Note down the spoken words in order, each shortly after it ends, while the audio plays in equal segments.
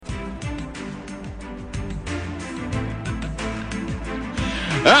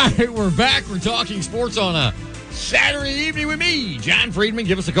All right, we're back. We're talking sports on a Saturday evening with me, John Friedman.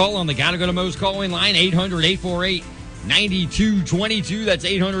 Give us a call on the Gotta Go to Moe's call-in line, 800-848-9222. That's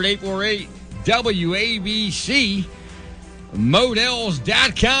 800-848-WABC.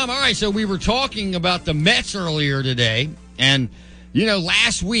 Models.com. All right, so we were talking about the Mets earlier today, and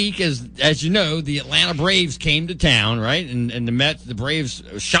last week, as you know, the Atlanta Braves came to town, right? And the Braves,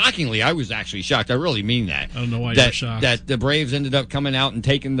 shockingly, I was actually shocked. I really mean that. I don't know why you're shocked. That the Braves ended up coming out and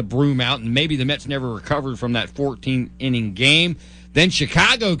taking the broom out, and maybe the Mets never recovered from that 14-inning game. Then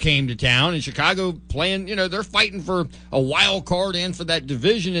Chicago came to town, and Chicago playing, they're fighting for a wild card and for that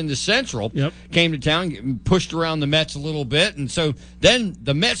division in the Central. Yep. Came to town, pushed around the Mets a little bit, and so then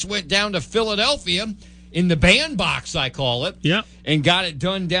the Mets went down to Philadelphia in the bandbox, I call it, and got it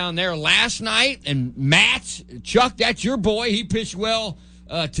done down there last night. And Chuck, that's your boy. He pitched well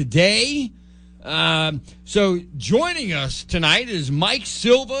today. So joining us tonight is Mike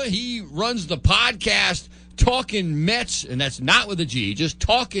Silva. He runs the podcast Talkin Mets, and that's not with a G, just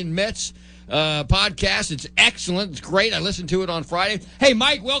Talkin Mets podcast. It's excellent. It's great. I listened to it on Friday. Hey,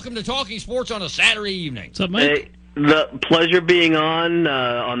 Mike, welcome to Talking Sports on a Saturday evening. What's up, Mike? Hey. The pleasure being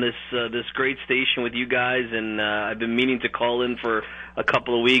on this great station with you guys, and I've been meaning to call in for a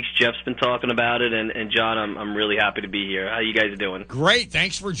couple of weeks. Jeff's been talking about it, and John, I'm really happy to be here. How you guys doing? Great,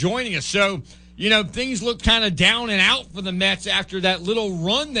 thanks for joining us. So, things look kind of down and out for the Mets after that little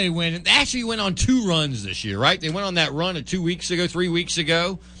run they went. And they actually went on 2 runs this year, right? They went on that run 3 weeks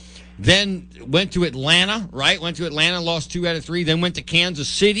ago. Then went to Atlanta, right? Went to Atlanta, lost 2 out of 3. Then went to Kansas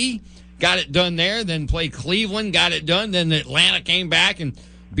City. Got it done there, then played Cleveland, got it done. Then Atlanta came back and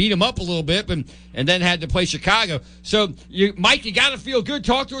beat them up a little bit, and then had to play Chicago. So, Mike, you got to feel good.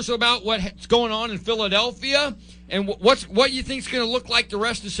 Talk to us about what's going on in Philadelphia and what you think is going to look like the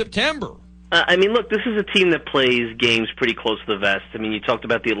rest of September. Look, this is a team that plays games pretty close to the vest. You talked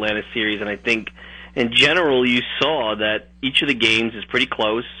about the Atlanta series, and I think in general you saw that each of the games is pretty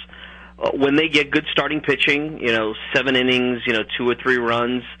close. When they get good starting pitching, 7 innings, 2 or 3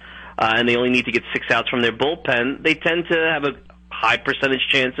 runs, and they only need to get 6 outs from their bullpen, they tend to have a high percentage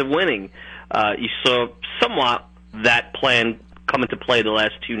chance of winning. You saw somewhat that plan come into play the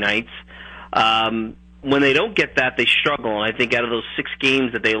last 2 nights. When they don't get that, they struggle, and I think out of those 6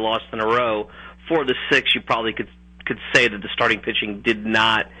 games that they lost in a row, 4 of the 6 you probably could say that the starting pitching did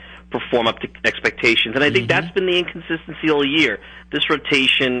not perform up to expectations. And I think that's been the inconsistency all year. This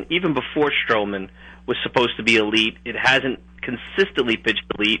rotation, even before Stroman, was supposed to be elite. It hasn't consistently pitched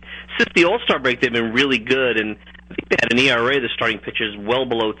elite. Since the All-Star break, they've been really good, and I think they had an ERA, the starting pitchers, well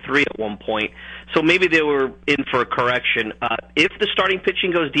below 3 at one point. So maybe they were in for a correction. If the starting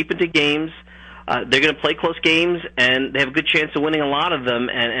pitching goes deep into games, they're going to play close games, and they have a good chance of winning a lot of them,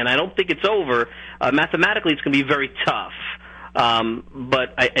 and I don't think it's over. Mathematically, it's going to be very tough.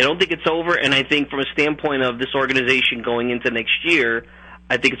 But I don't think it's over, and I think from a standpoint of this organization going into next year,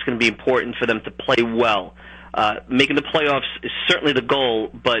 I think it's going to be important for them to play well. Making the playoffs is certainly the goal,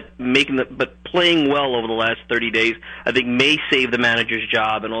 but playing well over the last 30 days, I think, may save the manager's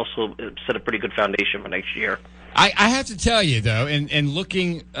job and also set a pretty good foundation for next year. I have to tell you, though, and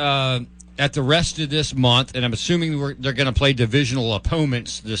looking at the rest of this month, and I'm assuming they're going to play divisional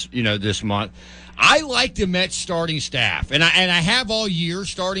opponents this month. I like the Mets starting staff, and I have all year,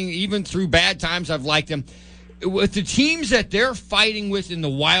 starting even through bad times. I've liked them. With the teams that they're fighting with in the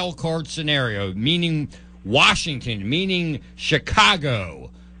wild card scenario, meaning Washington, meaning Chicago,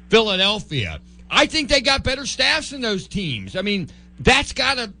 Philadelphia, I think they got better staffs than those teams. That's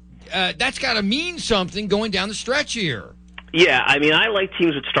got to mean something going down the stretch here. Yeah, I like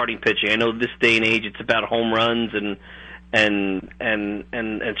teams with starting pitching. I know this day and age it's about home runs and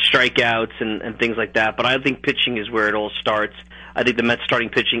strikeouts and things like that, but I think pitching is where it all starts. I think the Mets starting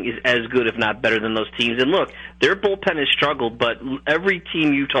pitching is as good, if not better, than those teams. And look, their bullpen has struggled, but every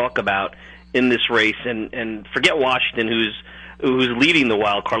team you talk about in this race, and forget Washington, who's leading the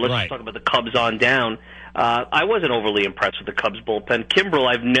wild card. Let's just talk about the Cubs on down. I wasn't overly impressed with the Cubs bullpen. Kimbrel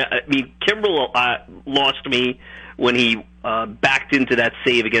lost me when he backed into that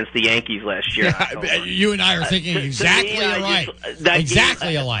save against the Yankees last year. Yeah, you and I are thinking exactly alike.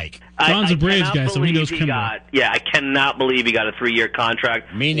 Exactly alike. John's a Braves guy, so he knows Kimbrel. I cannot believe he got a 3-year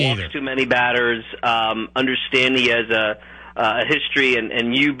contract. Me neither. Walks too many batters. Understand he has a history,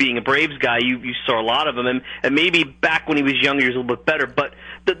 and you being a Braves guy, you saw a lot of him, and maybe back when he was younger, he was a little bit better. But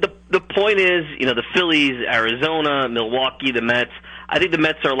the point is, the Phillies, Arizona, Milwaukee, the Mets, I think the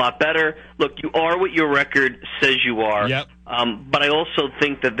Mets are a lot better. Look, you are what your record says you are. Yep. But I also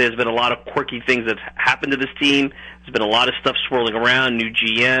think that there's been a lot of quirky things that have happened to this team. There's been a lot of stuff swirling around, new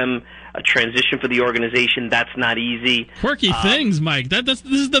GM, a transition for the organization. That's not easy. Quirky things, Mike. This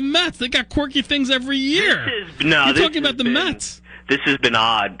is the Mets. They got quirky things every year. You're talking about the Mets. This has been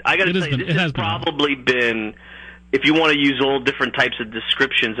odd. I got to say, this has probably been, if you want to use all different types of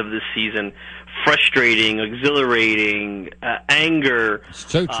descriptions of this season, frustrating, exhilarating, anger.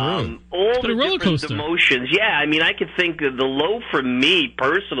 So true. All the different emotions. Yeah, I mean, I could think that the low for me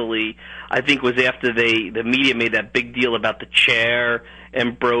personally, I think, was after the media made that big deal about the chair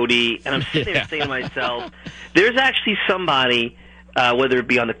and Brody, and I'm sitting there saying to myself, there's actually somebody, whether it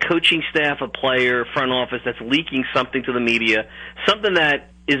be on the coaching staff, a player, front office, that's leaking something to the media, something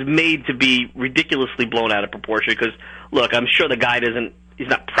that is made to be ridiculously blown out of proportion. Because, look, I'm sure the guy he's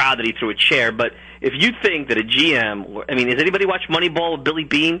not proud that he threw a chair, but if you think that a GM, I mean, has anybody watched Moneyball with Billy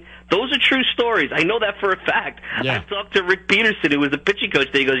Beane? Those are true stories. I know that for a fact. Yeah. I talked to Rick Peterson, who was the pitching coach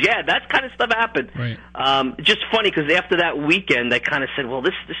there. He goes, yeah, that kind of stuff happened. Right. Just funny, because after that weekend, I kind of said, well,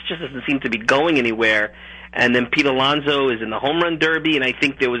 this just doesn't seem to be going anywhere. And then Pete Alonso is in the home run derby, and I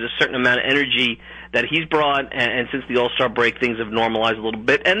think there was a certain amount of energy that he's brought, and since the All-Star break, things have normalized a little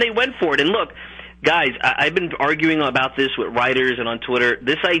bit, and they went for it. And look, guys, I've been arguing about this with writers and on Twitter.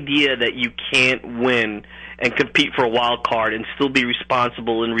 This idea that you can't win and compete for a wild card and still be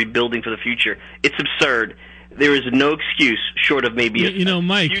responsible in rebuilding for the future, it's absurd. There is no excuse short of maybe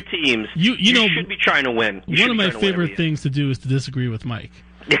Mike, few teams. You should be trying to win. One of my favorite things to do is to disagree with Mike.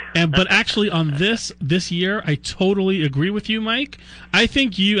 But actually on this year, I totally agree with you, Mike. I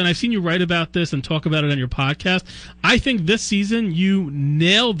think and I've seen you write about this and talk about it on your podcast, I think this season you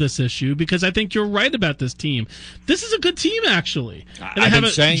nailed this issue because I think you're right about this team. This is a good team, actually. And I've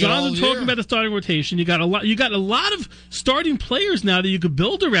been saying Jonathan it all talking about the starting rotation. You got a lot of starting players now that you could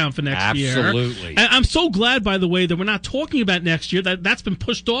build around for next year. Absolutely. And I'm so glad, by the way, that we're not talking about next year. That's been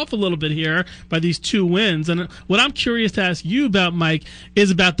pushed off a little bit here by these 2 wins. And what I'm curious to ask you about, Mike,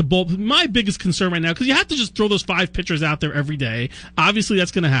 is about the bull. My biggest concern right now, because you have to just throw those 5 pitchers out there every day. Obviously,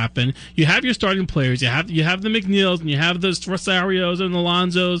 that's going to happen. You have your starting players. You have the McNeils, and you have the Rosarios and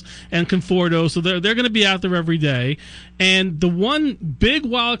Alonsos and Conforto. So they're going to be out there every day. And the one big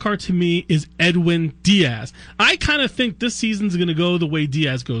wild card to me is Edwin Diaz. I kind of think this season's going to go the way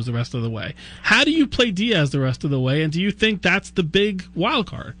Diaz goes the rest of the way. How do you play Diaz the rest of the way, and do you think that's the big wild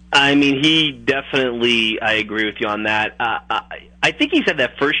card? I mean, he definitely, I agree with you on that. I think he's had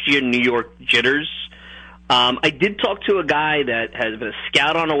that first year New York jitters. I did talk to a guy that has been a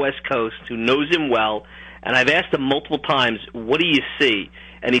scout on the West Coast who knows him well, and I've asked him multiple times, what do you see?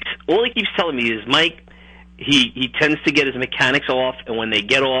 And all he keeps telling me is, Mike, he tends to get his mechanics off, and when they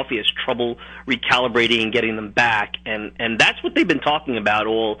get off, he has trouble recalibrating and getting them back. And that's what they've been talking about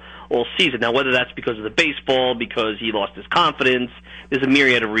all season. Now, whether that's because of the baseball, because he lost his confidence, there's a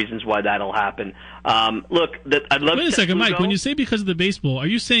myriad of reasons why that'll happen. Look, I'd love to... Wait a second, Mike. When you say because of the baseball, are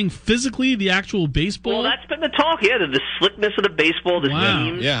you saying physically the actual baseball? Well, that's been the talk, yeah, the slickness of the baseball, the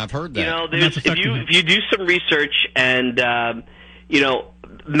teams. Yeah, I've heard that. You know, if you do some research and,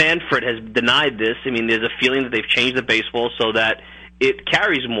 Manfred has denied this. I mean, there's a feeling that they've changed the baseball so that it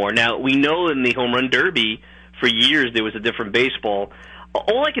carries more. Now, we know in the home run derby for years there was a different baseball.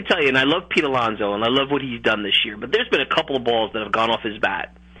 All I can tell you, and I love Pete Alonso, and I love what he's done this year, but there's been a couple of balls that have gone off his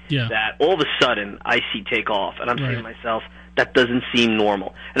bat that all of a sudden I see take off, and I'm saying to myself, that doesn't seem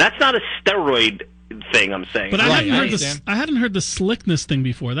normal. And that's not a steroid thing, I'm saying. But I hadn't heard the slickness thing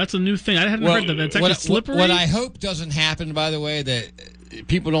before. That's a new thing. I hadn't heard that. It's actually slippery. What I hope doesn't happen, by the way, that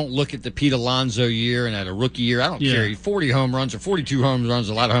people don't look at the Pete Alonso year and at a rookie year. I don't care. 40 home runs or 42 home runs,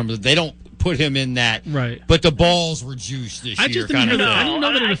 a lot of home runs. They don't put him in that. Right. But the balls were juiced this year. I didn't know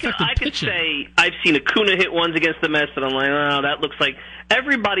that it affected pitching. I could say I've seen Acuna hit ones against the Mets, and I'm like, oh, that looks like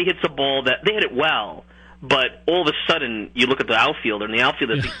everybody hits a ball that they hit it well. But all of a sudden, you look at the outfielder, and the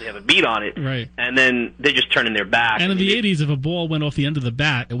outfielder thinks they have a beat on it, and then they're just turning their back. And in the 80s, if a ball went off the end of the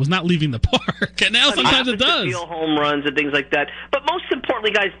bat, it was not leaving the park. And now sometimes it does. Steal home runs and things like that. But most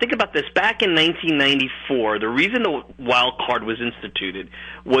importantly, guys, think about this. Back in 1994, the reason the wild card was instituted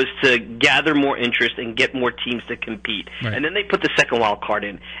was to gather more interest and get more teams to compete. Right. And then they put the second wild card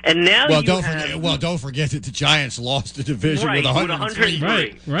in. And now don't forget that the Giants lost the division with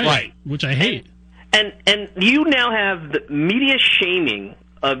 103. Right. Which I hate. And you now have the media shaming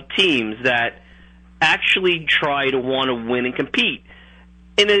of teams that actually try to want to win and compete.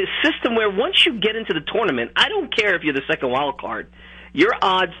 In a system where once you get into the tournament, I don't care if you're the second wild card, your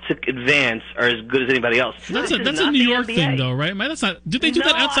odds to advance are as good as anybody else. That's a New York thing, though, right? Did they do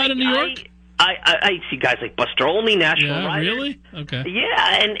that outside of New York? I see guys like Buster Olney, National Riders. Really? Okay.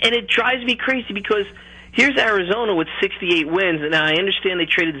 Yeah, and it drives me crazy because here's Arizona with 68 wins, and I understand they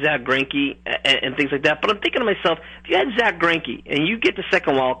traded Zach Greinke and things like that, but I'm thinking to myself, if you had Zach Greinke and you get the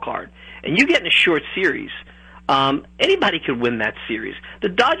second wild card and you get in a short series, anybody could win that series. The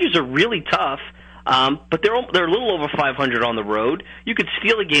Dodgers are really tough, but they're a little over 500 on the road. You could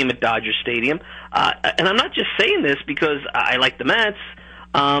steal a game at Dodger Stadium, and I'm not just saying this because I like the Mets.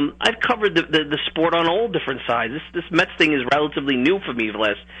 I've covered the sport on all different sides. This Mets thing is relatively new for me the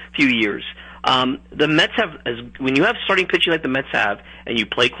last few years. The Mets when you have starting pitching like the Mets have, and you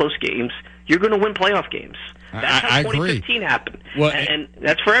play close games, you're going to win playoff games. That's how 2015 happened. Well, and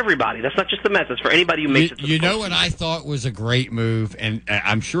that's for everybody. That's not just the Mets. That's for anybody who makes it to the You know what I thought was a great move, and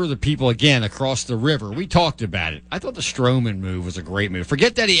I'm sure the people, again, across the river, we talked about it. I thought the Stroman move was a great move.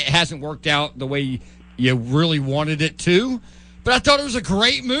 Forget that it hasn't worked out the way you really wanted it to, but I thought it was a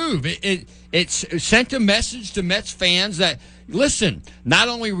great move. It sent a message to Mets fans that, listen, not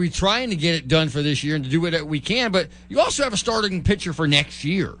only are we trying to get it done for this year and to do what we can, but you also have a starting pitcher for next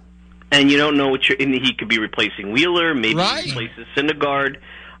year. And you don't know what and he could be replacing Wheeler, maybe right. Replaces Syndergaard.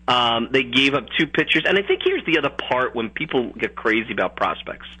 They gave up 2 pitchers. And I think here's the other part when people get crazy about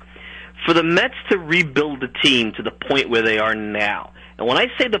prospects. For the Mets to rebuild the team to the point where they are now, and when I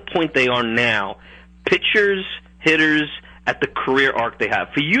say the point they are now, pitchers, hitters, at the career arc they have.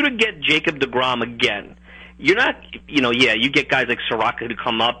 For you to get Jacob deGrom again, you're not, you get guys like Soraka who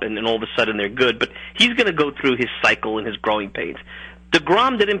come up and all of a sudden they're good, but he's going to go through his cycle and his growing pains.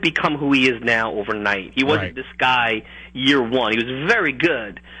 deGrom didn't become who he is now overnight. He wasn't this guy year one. He was very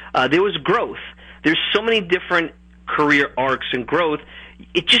good. There was growth. There's so many different career arcs and growth.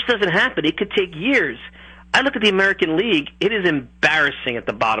 It just doesn't happen. It could take years. I look at the American League. It is embarrassing at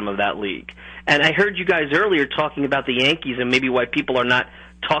the bottom of that league. And I heard you guys earlier talking about the Yankees and maybe why people are not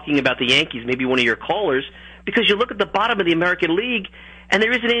talking about the Yankees, maybe one of your callers, because you look at the bottom of the American League and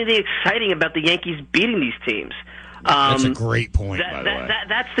there isn't anything exciting about the Yankees beating these teams. That's a great point, by the way.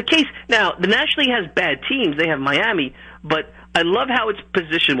 That's the case. Now, the National League has bad teams. They have Miami, but I love how it's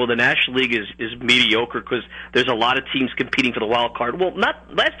positioned. Well, the National League is mediocre because there's a lot of teams competing for the wild card. Well,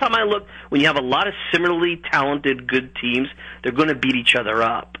 not last time I looked, when you have a lot of similarly talented, good teams, they're going to beat each other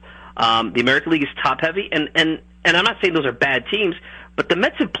up. The American League is top-heavy, and I'm not saying those are bad teams, but the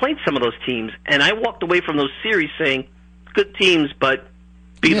Mets have played some of those teams, and I walked away from those series saying, good teams, but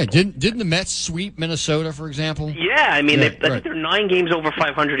beatable. Yeah, didn't the Mets sweep Minnesota, for example? Yeah, I mean, I think they're 9 games over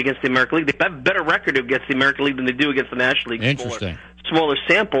 500 against the American League. They have a better record against the American League than they do against the National League. Interesting. Smaller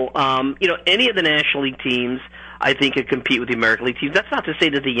sample. Any of the National League teams, I think, could compete with the American League teams. That's not to say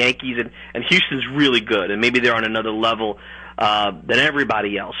that the Yankees and Houston's really good, and maybe they're on another level than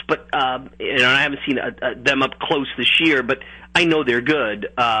everybody else. But I haven't seen them up close this year, but I know they're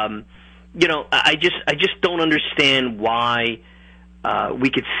good. I just don't understand why we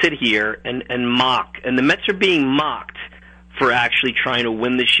could sit here and mock, and the Mets are being mocked for actually trying to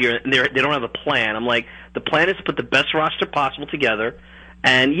win this year. And they don't have a plan. I'm like, the plan is to put the best roster possible together.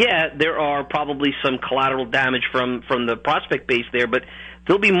 And yeah, there are probably some collateral damage from the prospect base there, but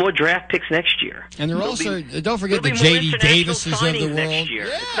there'll be more draft picks next year. And don't forget the J.D. Davises of the world.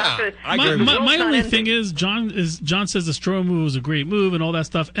 Yeah, my only thing is John says the Stroh move was a great move and all that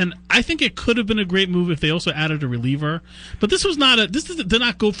stuff, and I think it could have been a great move if they also added a reliever. But this was not did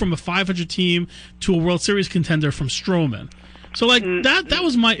not go from a 500 team to a World Series contender from Stroman. So, that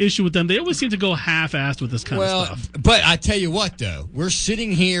was my issue with them. They always seem to go half-assed with this kind of stuff. But I tell you what, though. We're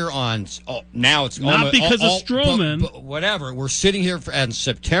sitting here on now it's not almost, because of Stroman. But whatever. We're sitting here on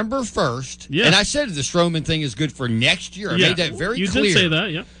September 1st. Yeah. And I said the Stroman thing is good for next year. I made that very clear. You did say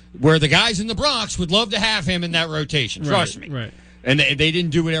that, yeah. Where the guys in the Bronx would love to have him in that rotation. Trust me. Right. And they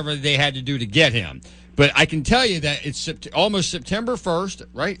didn't do whatever they had to do to get him. But I can tell you that it's almost September 1st,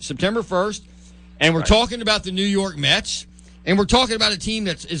 right? September 1st. And we're talking about the New York Mets. And we're talking about a team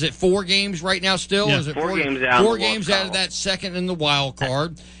is it 4 games right now still? Yeah. Is it 4 games out? 4 games out of that second in the wild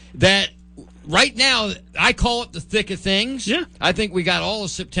card. That right now, I call it the thick of things. Yeah. I think we got all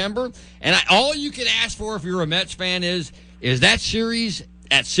of September. And all you can ask for if you're a Mets fan is that series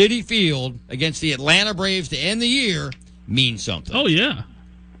at Citi Field against the Atlanta Braves to end the year means something. Oh, yeah.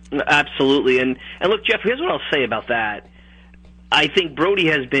 Absolutely. And look, Jeff, here's what I'll say about that. I think Brody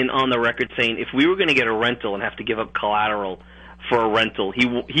has been on the record saying if we were going to get a rental and have to give up collateral for a rental,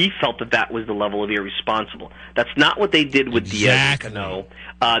 he felt that was the level of irresponsible. That's not what they did with Diaz and Cano.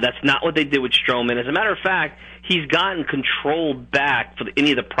 That's not what they did with Stroman. As a matter of fact, he's gotten control back for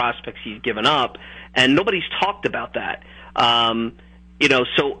any of the prospects he's given up, and nobody's talked about that.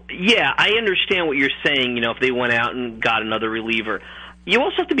 So, yeah, I understand what you're saying, if they went out and got another reliever. you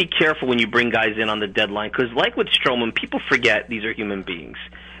also have to be careful when you bring guys in on the deadline, because like with Stroman, people forget these are human beings.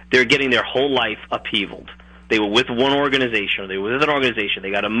 They're getting their whole life upheavaled. They were with one organization, or they were with an organization.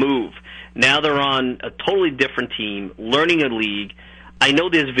 They got to move. Now they're on a totally different team, learning a league. I know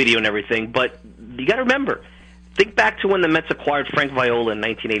there's video and everything, but you got to remember, think back to when the Mets acquired Frank Viola in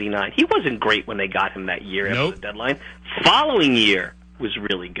 1989. He wasn't great when they got him that year after the deadline. Following year was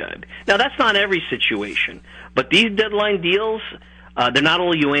really good. Now, that's not every situation, but these deadline deals, they're not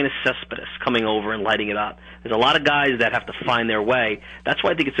only Yoenis Cespedes coming over and lighting it up. There's a lot of guys that have to find their way. That's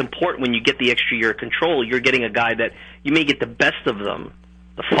why I think it's important when you get the extra year of control, you're getting a guy that you may get the best of them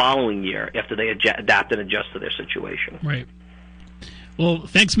the following year after they adapt and adjust to their situation. Right. Well,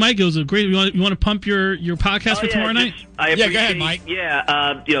 thanks, Mike. It was a great. You want to pump your podcast for tomorrow night? I appreciate, go ahead, Mike.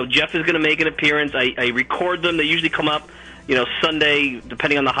 Yeah, Jeff is going to make an appearance. I record them. They usually come up, Sunday,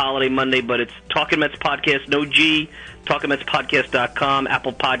 depending on the holiday, Monday. But it's Talkin' Mets Podcast, no G, TalkinMetsPodcast.com,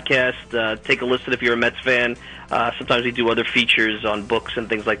 Apple Podcast. Take a listen if you're a Mets fan. Sometimes we do other features on books and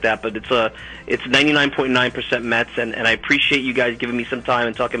things like that. But it's 99.9% Mets, and I appreciate you guys giving me some time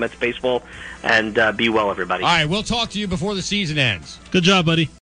and talking Mets baseball. And be well, everybody. All right, we'll talk to you before the season ends. Good job, buddy.